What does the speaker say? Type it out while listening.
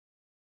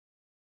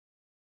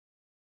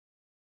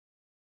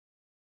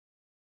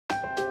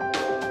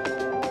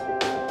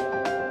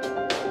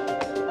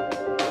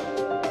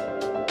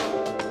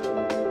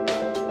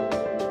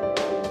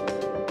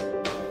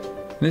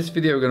In this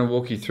video, we're going to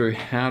walk you through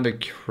how to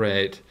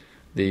create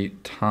the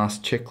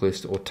task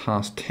checklist or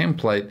task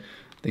template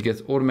that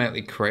gets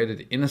automatically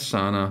created in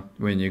Asana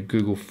when your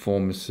Google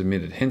form is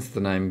submitted, hence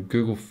the name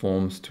Google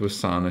Forms to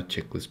Asana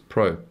Checklist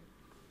Pro.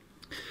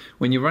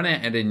 When you run our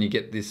edit, you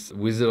get this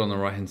wizard on the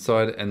right hand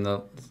side, and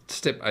the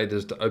step 8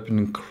 is to open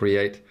and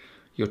create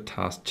your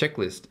task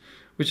checklist,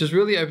 which is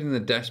really opening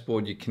the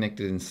dashboard you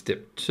connected in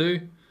step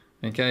 2.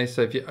 Okay,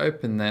 so if you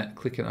open that,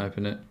 click and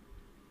open it,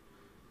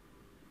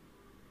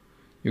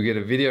 you'll get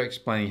a video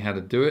explaining how to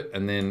do it,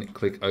 and then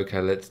click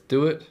OK, let's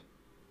do it.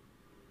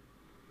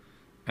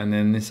 And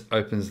then this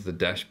opens the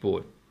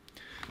dashboard.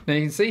 Now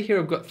you can see here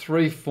I've got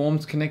 3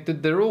 forms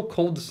connected. They're all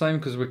called the same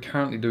because we're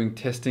currently doing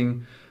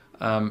testing.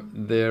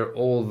 They're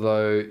all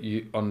though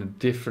on a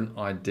different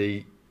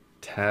ID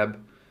tab.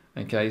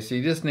 Okay, so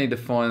you just need to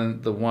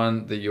find the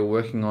one that you're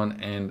working on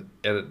and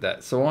edit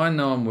that. So I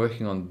know I'm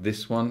working on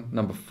this one,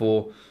 number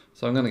 4.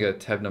 So I'm going to go to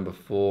tab number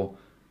 4.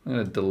 I'm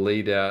going to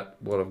delete out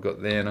what I've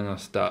got there, and I'm going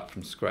to start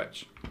from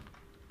scratch.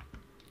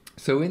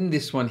 So in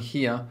this one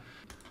here,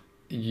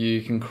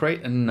 you can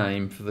create a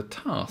name for the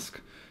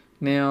task.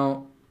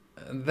 Now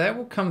that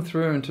will come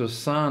through into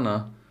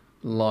Asana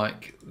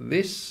like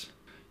this.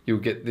 You'll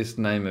get this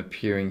name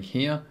appearing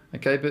here.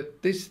 Okay,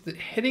 but the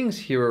headings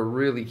here are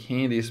really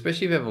handy,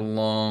 especially if you have a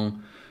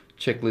long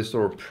checklist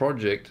or a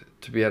project,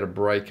 to be able to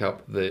break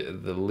up the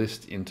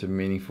list into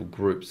meaningful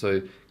groups.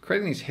 So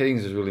creating these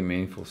headings is really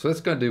meaningful. So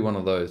let's go do one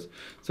of those.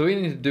 So what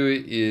you need to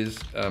do is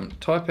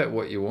type out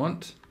what you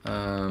want.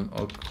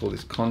 I'll call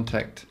this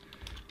contact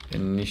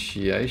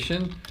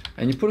initiation,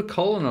 and you put a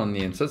colon on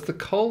the end. So it's the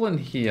colon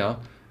here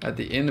at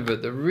the end of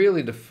it that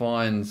really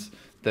defines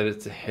that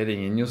it's a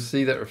heading, and you'll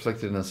see that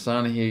reflected in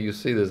Asana here. You'll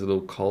see there's a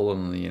little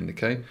colon on the end,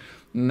 okay?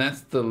 And that's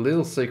the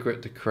little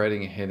secret to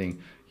creating a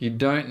heading. You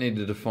don't need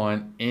to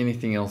define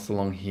anything else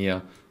along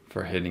here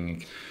for a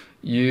heading.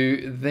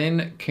 You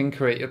then can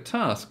create your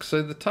task.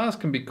 So the task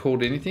can be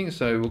called anything.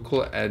 So we'll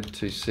call it add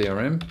to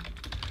CRM.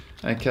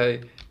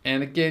 Okay,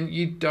 and again,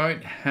 you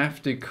don't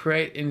have to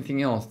create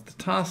anything else. The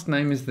task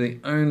name is the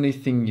only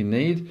thing you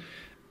need.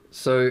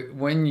 So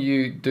when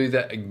you do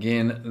that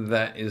again,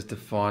 that is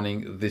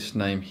defining this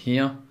name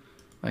here.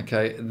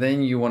 Okay,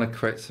 then you want to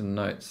create some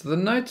notes. So the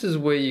notes is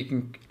where you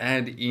can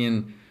add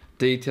in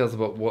details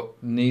about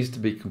what needs to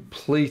be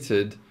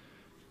completed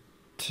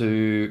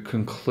to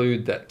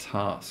conclude that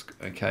task.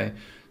 Okay,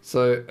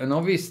 so an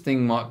obvious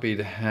thing might be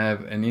to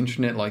have an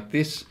intranet like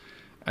this,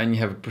 and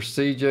you have a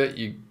procedure.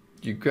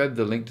 You grab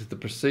the link to the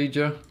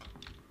procedure,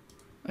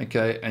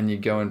 okay, and you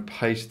go and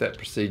paste that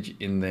procedure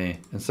in there.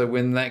 And so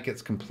when that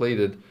gets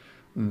completed,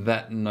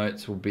 that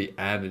notes will be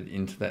added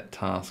into that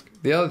task.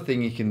 The other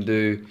thing you can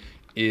do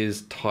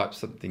is type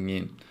something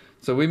in.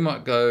 So we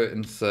might go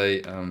and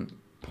say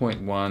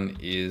point 1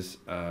 is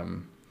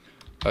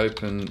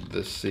open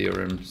the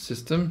CRM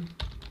system.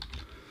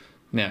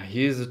 Now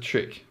here's a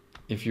trick.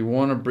 If you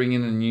want to bring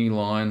in a new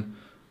line,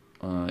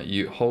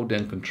 you hold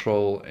down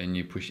Control and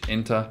you push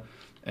enter,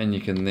 and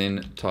you can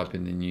then type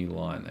in the new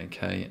line.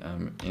 Okay,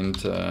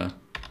 enter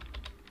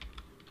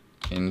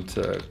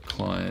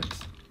client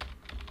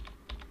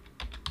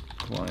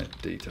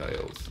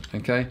details.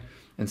 Okay,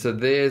 and so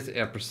there's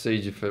our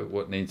procedure for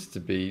what needs to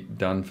be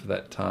done for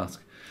that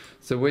task.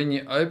 So when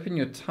you open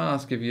your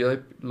task, if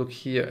you look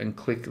here and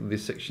click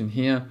this section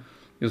here,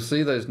 you'll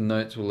see those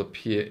notes will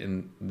appear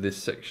in this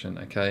section.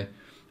 Okay,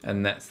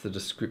 and that's the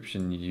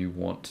description you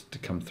want to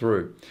come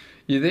through.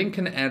 You then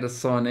can add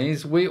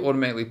assignees. We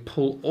automatically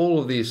pull all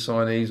of the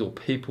assignees or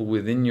people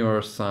within your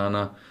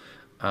Asana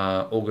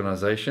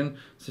organization,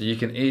 so you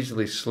can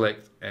easily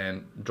select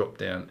and drop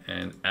down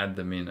and add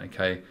them in.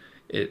 Okay,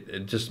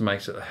 it just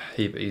makes it a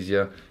heap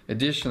easier.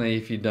 Additionally,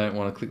 if you don't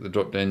want to click the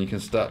drop down, you can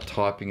start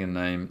typing a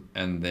name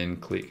and then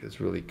click. It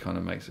really kind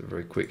of makes it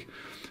very quick.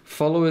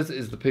 Followers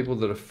is the people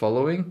that are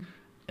following,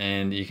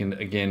 and you can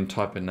again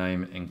type a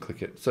name and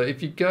click it. So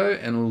if you go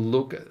and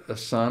look at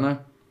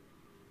Asana,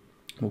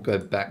 we'll go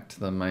back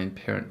to the main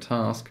parent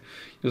task.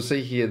 You'll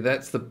see here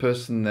that's the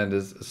person that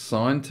is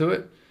assigned to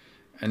it.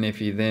 And if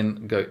you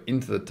then go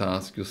into the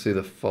task, you'll see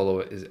the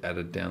follower is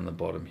added down the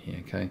bottom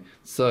here. Okay,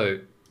 so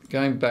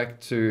going back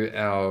to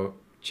our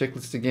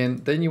checklist again,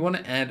 then you want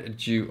to add a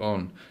due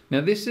on.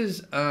 Now this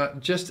is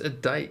just a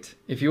date.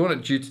 If you want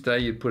it due today,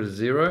 you'd put a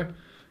 0.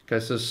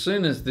 Okay, so as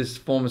soon as this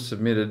form is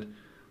submitted,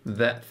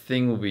 that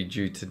thing will be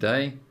due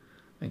today.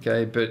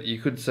 Okay, but you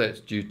could say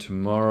it's due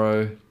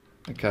tomorrow,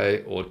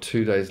 okay, or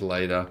 2 days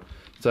later.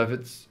 So if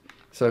it's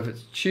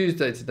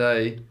Tuesday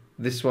today,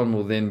 this one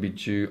will then be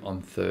due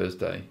on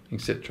Thursday,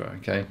 etc.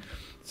 Okay,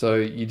 so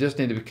you just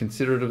need to be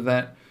considerate of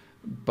that,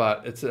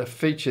 but it's a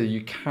feature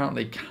you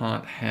currently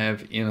can't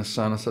have in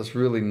Asana, so it's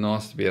really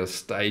nice to be able to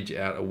stage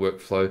out a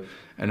workflow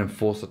and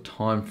enforce a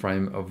time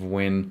frame of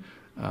when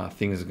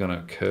things are going to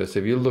occur. So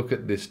if you look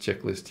at this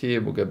checklist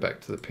here, we'll go back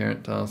to the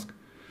parent task.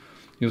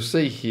 You'll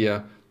see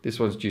here, this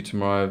one's due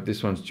tomorrow,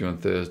 this one's due on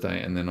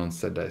Thursday, and then on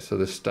Saturday. So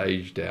they're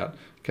staged out.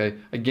 Okay,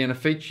 again, a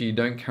feature you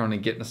don't currently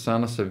get in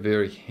Asana, so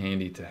very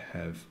handy to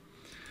have.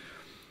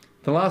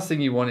 The last thing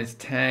you want is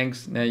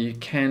tags. Now you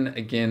can,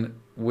 again,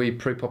 we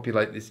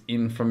pre-populate this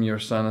in from your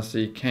Asana, so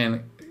you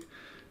can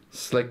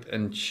select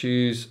and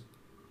choose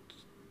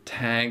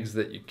tags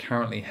that you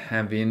currently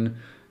have in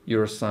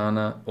your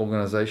Asana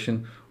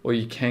organization, or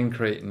you can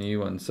create new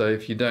ones. So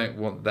if you don't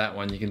want that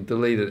one, you can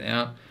delete it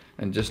out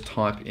and just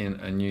type in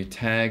a new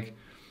tag.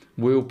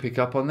 We'll pick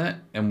up on that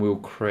and we'll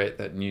create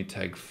that new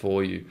tag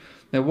for you.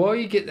 Now, while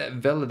you get that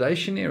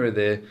validation error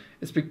there,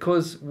 it's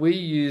because we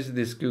use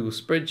this Google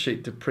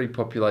spreadsheet to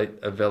pre-populate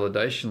a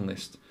validation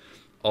list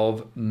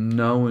of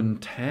known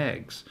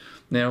tags.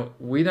 Now,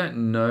 we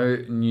don't know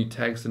new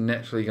tags are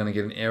naturally going to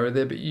get an error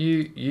there, but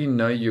you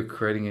know you're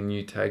creating a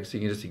new tag, so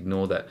you can just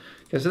ignore that.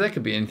 Okay, so that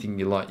could be anything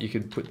you like. You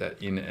could put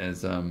that in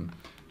as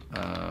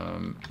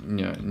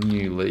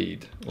new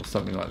lead or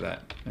something like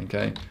that.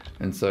 Okay,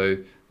 and so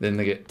then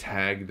they get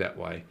tagged that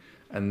way,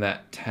 and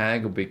that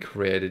tag will be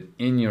created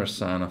in your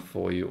Asana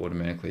for you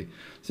automatically.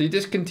 So you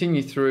just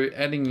continue through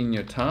adding in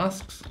your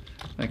tasks.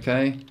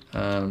 Okay,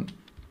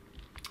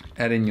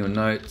 add in your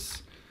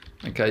notes.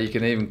 Okay, you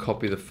can even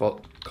copy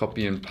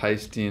and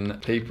paste in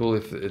people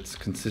if it's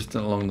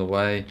consistent along the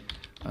way.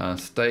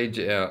 Stage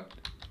out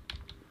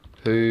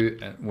who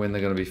and when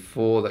they're going to be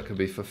for. That could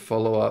be for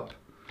follow-up.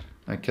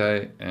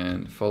 Okay,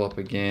 and follow-up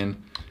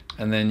again.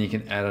 And then you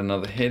can add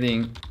another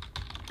heading.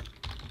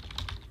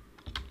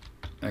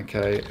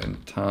 Okay,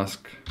 and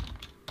task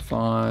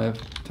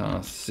 5,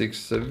 task 6.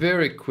 So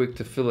very quick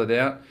to fill it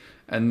out.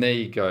 And there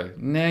you go.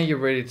 Now you're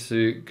ready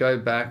to go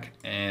back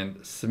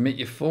and submit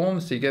your form.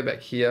 So you go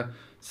back here,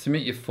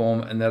 submit your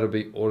form, and that'll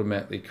be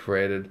automatically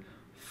created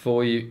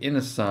for you in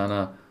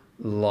Asana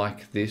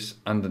like this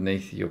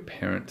underneath your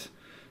parent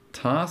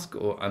task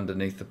or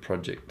underneath the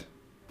project.